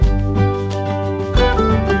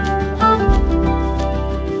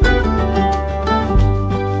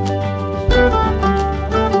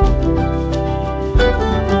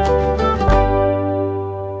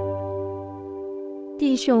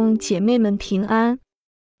姐妹们平安。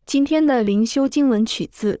今天的灵修经文取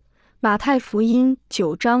自马太福音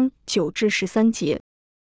9章9至13节。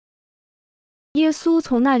耶稣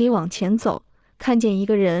从那里往前走，看见一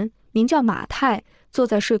个人名叫马太，坐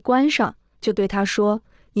在税关上，就对他说：“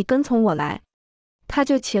你跟从我来。”他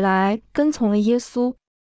就起来跟从了耶稣。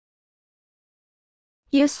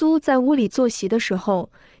耶稣在屋里坐席的时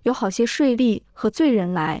候，有好些税吏和罪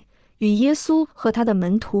人来，与耶稣和他的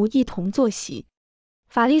门徒一同坐席。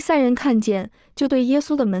法利赛人看见，就对耶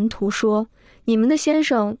稣的门徒说：“你们的先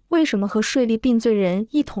生为什么和税吏并罪人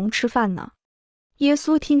一同吃饭呢？”耶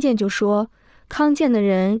稣听见就说：“康健的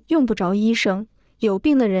人用不着医生，有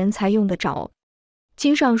病的人才用得着。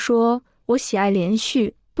经上说，我喜爱连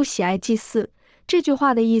续，不喜爱祭祀。这句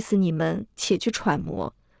话的意思你们且去揣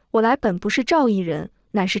摩。我来本不是召义人，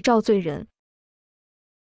乃是召罪人。”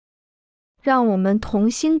让我们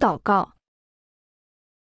同心祷告。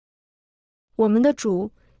我们的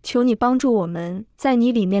主，求你帮助我们在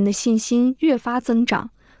你里面的信心越发增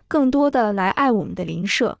长，更多的来爱我们的邻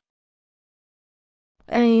舍。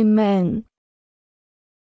Amen。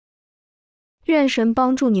愿神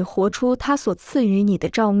帮助你活出他所赐予你的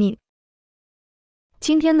召命。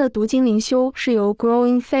今天的读经灵修是由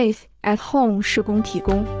Growing Faith at Home 事工提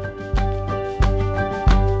供。